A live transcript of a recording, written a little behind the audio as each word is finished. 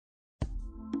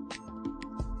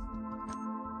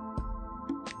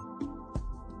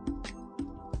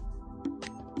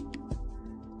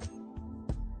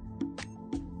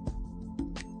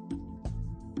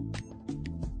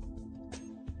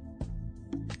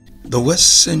The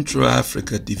West Central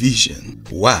Africa Division,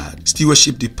 WAD,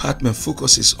 Stewardship Department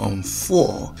focuses on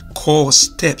 4 core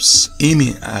steps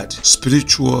aiming at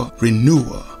spiritual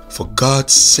renewal for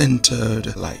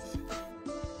God-centered life.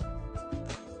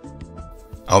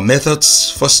 Our methods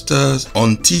foster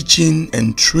on teaching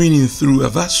and training through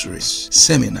advisories,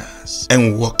 seminars,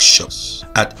 and workshops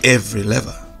at every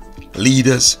level,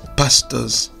 leaders,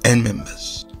 pastors, and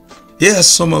members. Here are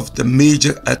some of the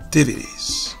major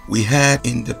activities we had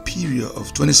in the period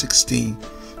of 2016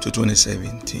 to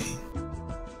 2017.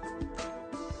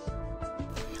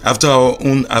 After our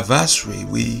own advisory,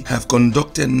 we have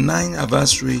conducted 9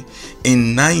 advisory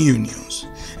in 9 unions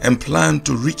and plan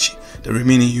to reach the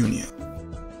remaining union.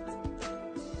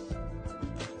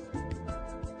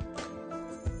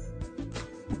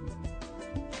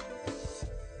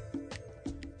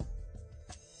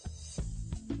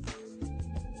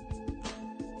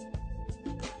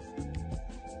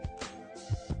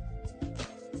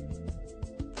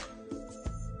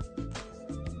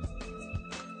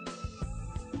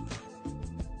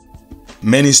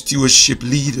 Many stewardship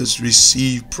leaders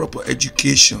receive proper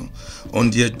education on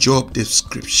their job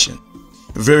description.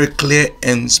 Very clear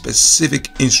and specific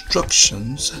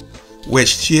instructions were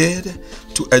shared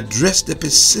to address the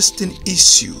persistent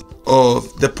issue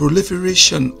of the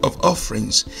proliferation of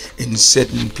offerings in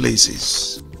certain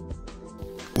places.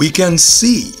 We can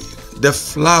see the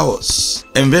flowers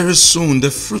and very soon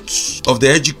the fruits of the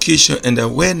education and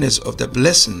awareness of the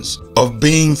blessings of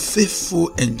being faithful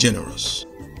and generous.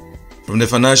 From the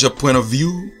financial point of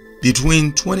view,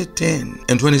 between 2010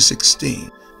 and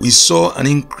 2016, we saw an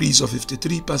increase of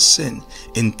 53%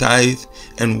 in tithe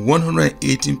and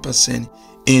 118%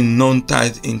 in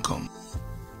non-tithe income.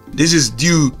 This is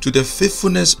due to the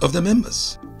faithfulness of the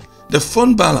members. The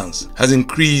fund balance has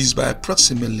increased by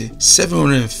approximately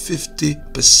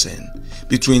 750%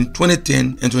 between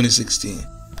 2010 and 2016.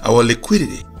 Our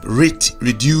liquidity rate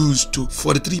reduced to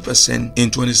 43% in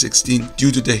 2016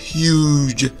 due to the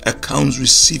huge accounts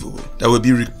receivable that will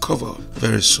be recovered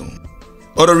very soon.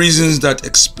 Other reasons that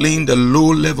explain the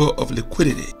low level of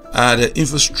liquidity are the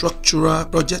infrastructural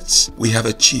projects we have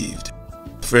achieved.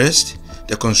 First,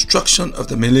 the construction of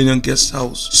the Millennium Guest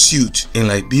House suite in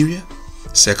Liberia.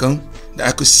 Second, the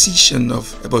acquisition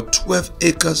of about 12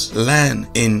 acres land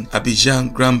in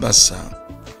Abidjan, Grand Bassam.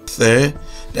 Third,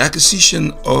 the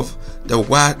acquisition of the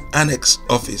WAD Annex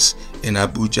Office in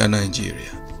Abuja,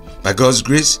 Nigeria. By God's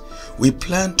grace, we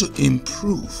plan to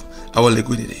improve our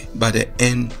liquidity by the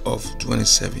end of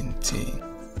 2017.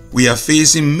 We are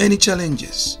facing many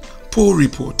challenges: poor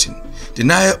reporting,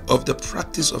 denial of the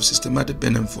practice of systematic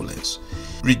benevolence,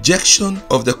 rejection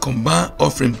of the combined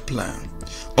offering plan,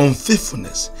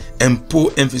 unfaithfulness, and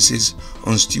poor emphasis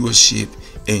on stewardship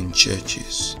in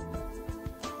churches.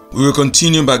 We will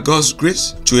continue by God's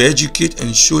grace to educate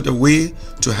and show the way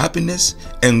to happiness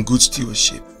and good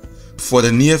stewardship. For the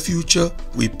near future,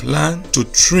 we plan to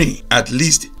train at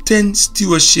least 10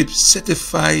 stewardship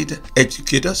certified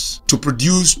educators to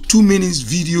produce 2 minutes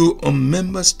video on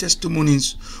members'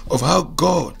 testimonies of how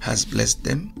God has blessed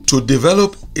them, to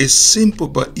develop a simple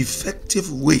but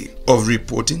effective way of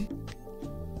reporting,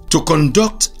 to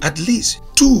conduct at least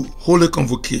 2 holy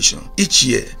convocations each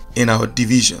year in our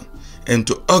division, and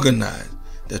to organize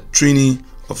the training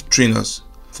of trainers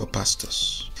for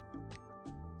pastors.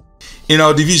 In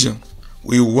our division,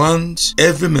 we want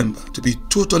every member to be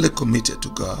totally committed to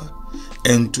God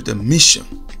and to the mission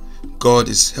God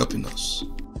is helping us